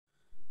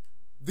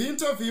The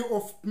interview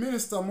of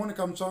Minister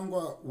Monica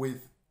Mutsvangwa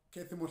with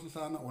Kathy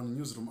Motlihlana on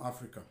Newsroom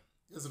Africa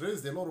has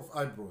raised a lot of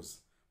eyebrows,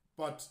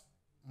 but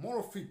more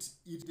of it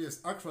has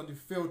actually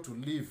failed to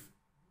live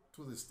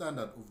to the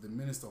standard of the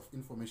Minister of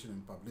Information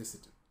and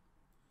Publicity.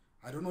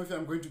 I don't know if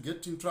I'm going to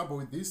get in trouble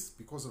with this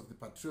because of the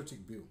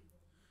Patriotic Bill,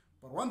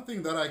 but one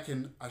thing that I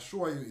can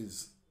assure you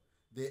is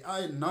there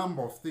are a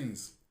number of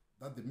things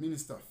that the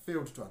minister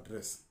failed to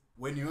address.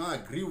 When you are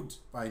grilled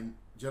by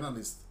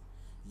journalists,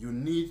 you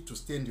need to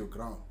stand your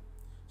ground.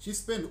 She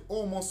spent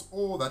almost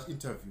all that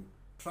interview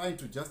trying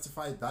to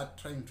justify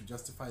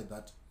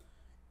that,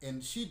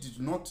 and she did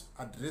not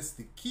address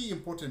the key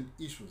important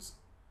issues.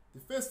 The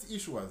first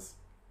issue was,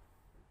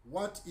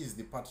 what is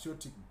the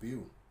Patriotic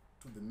Bill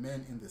to the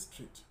men in the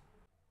street?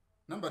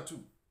 Number two,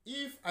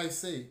 if I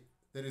say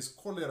there is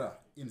cholera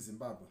in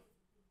Zimbabwe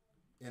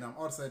and I'm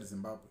outside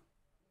Zimbabwe,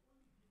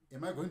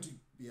 am I going to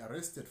be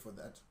arrested for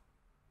that?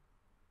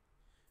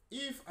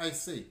 If I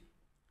say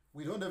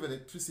we don't have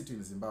electricity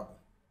in Zimbabwe,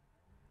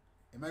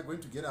 am I going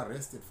to get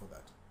arrested for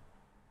that?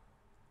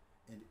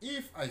 And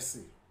if I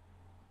say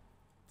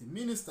the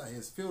minister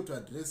has failed to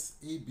address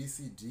A, B,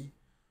 C, D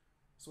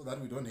so that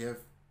we don't have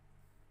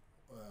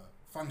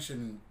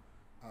functioning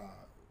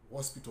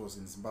hospitals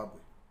in Zimbabwe,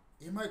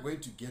 am I going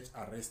to get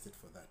arrested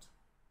for that?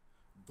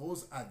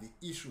 Those are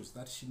the issues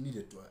that she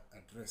needed to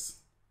address.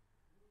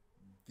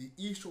 The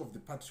issue of the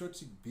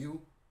Patriotic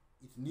Bill,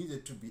 it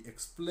needed to be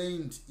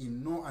explained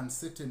in no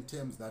uncertain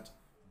terms that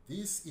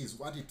this is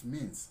what it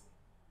means.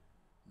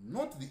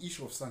 Not the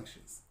issue of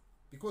sanctions,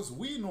 because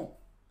we know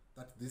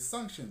that the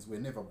sanctions were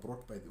never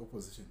brought by the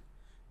opposition.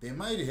 They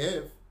might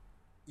have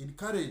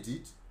encouraged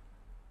it,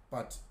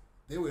 but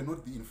they were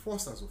not the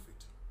enforcers of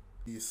it.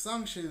 The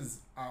sanctions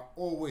are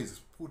always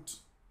put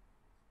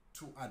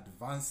to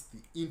advance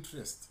the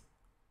interest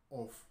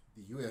of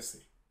the USA,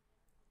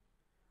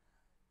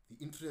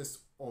 the interest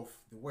of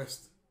the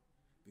West,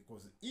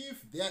 because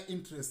if their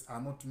interests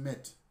are not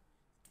met,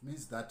 it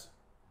means that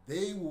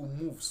they will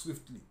move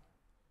swiftly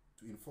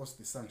to enforce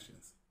the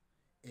sanctions.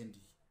 And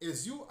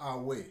as you are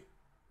aware,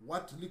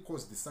 what really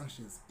caused the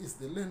sanctions is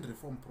the land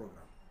reform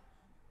program.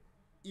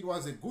 It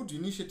was a good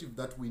initiative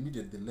that we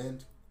needed the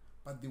land,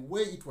 but the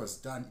way it was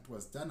done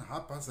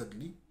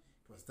haphazardly.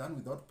 It was done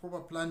without proper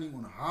planning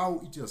on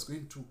how it was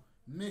going to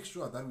make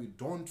sure that we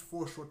don't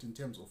fall short in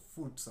terms of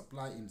food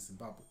supply in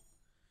Zimbabwe.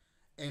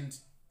 And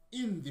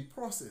in the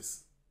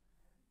process,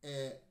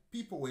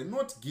 people were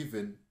not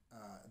given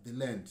the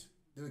land.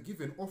 They were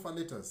given offer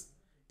letters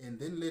and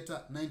then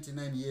later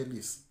 99-year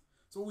lease.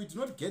 So we did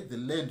not get the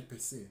land per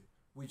se.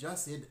 We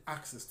just had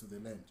access to the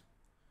land,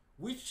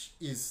 which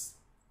is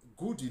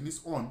good in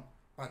its own,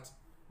 but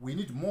we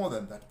need more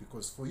than that,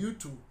 because for you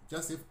to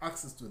just have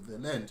access to the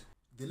land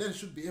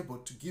should be able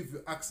to give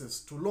you access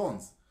to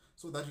loans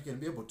so that you can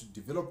be able to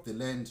develop the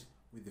land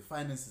with the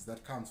finances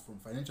that comes from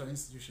financial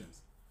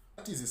institutions.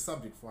 That is a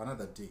subject for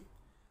another day,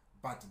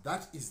 but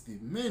that is the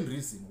main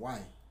reason why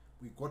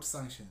we got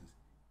sanctions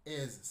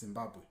as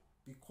Zimbabwe,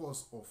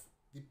 because of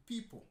the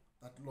people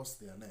that lost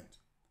their land.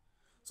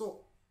 So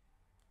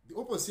the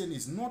opposition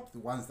is not the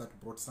ones that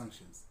brought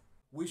sanctions.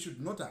 We should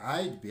not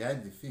hide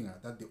behind the finger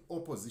that the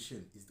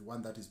opposition is the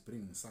one that is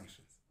bringing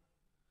sanctions.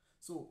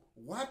 So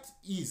what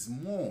is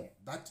more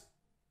that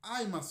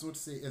I must not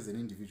say as an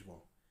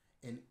individual,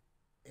 and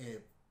an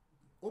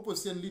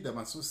opposition leader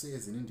must not say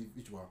as an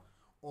individual,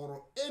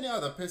 or any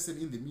other person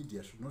in the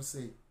media should not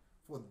say,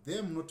 for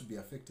them not to be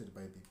affected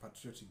by the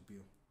Patriotic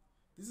Bill?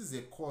 This is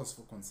a cause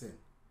for concern.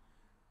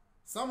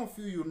 Some of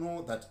you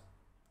know that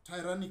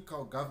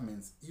tyrannical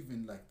governments,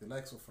 even like the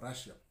likes of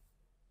Russia,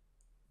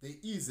 there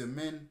is a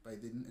man by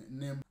the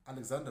name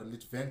Alexander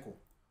Litvenko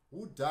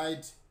who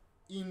died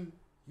in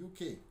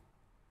UK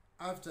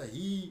after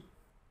he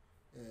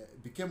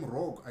became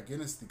rogue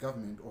against the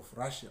government of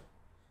Russia.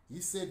 He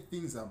said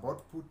things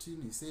about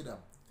Putin, he said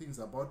things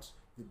about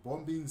the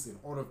bombings and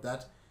all of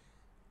that.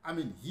 I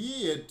mean,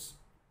 he had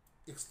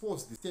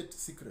exposed the state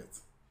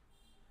secrets.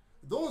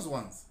 Those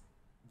ones,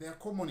 they are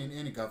common in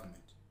any government.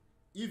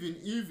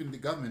 Even the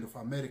government of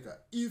America,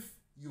 if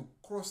you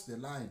cross the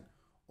line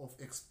of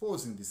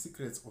exposing the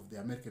secrets of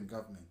the American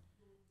government,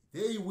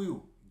 they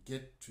will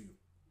get to you.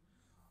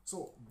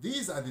 So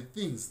these are the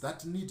things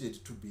that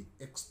needed to be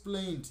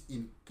explained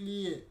in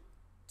clear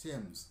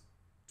terms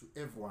to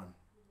everyone,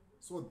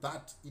 so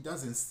that it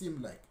doesn't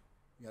seem like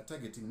you are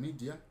targeting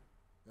media,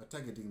 you are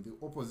targeting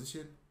the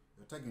opposition,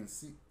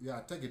 you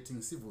are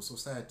targeting civil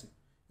society,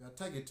 you are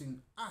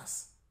targeting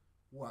us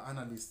who are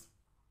analysts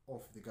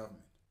of the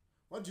government.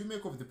 What do you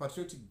make of the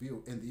Patriotic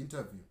Bill and the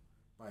interview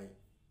by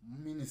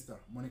Minister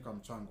Monica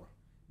Mutsvangwa?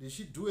 Did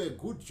she do a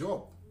good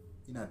job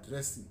in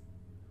addressing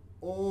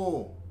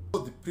all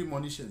the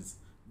premonitions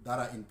that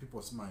are in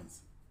people's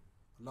minds?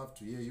 I'd love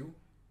to hear you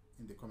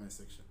in the comment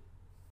section.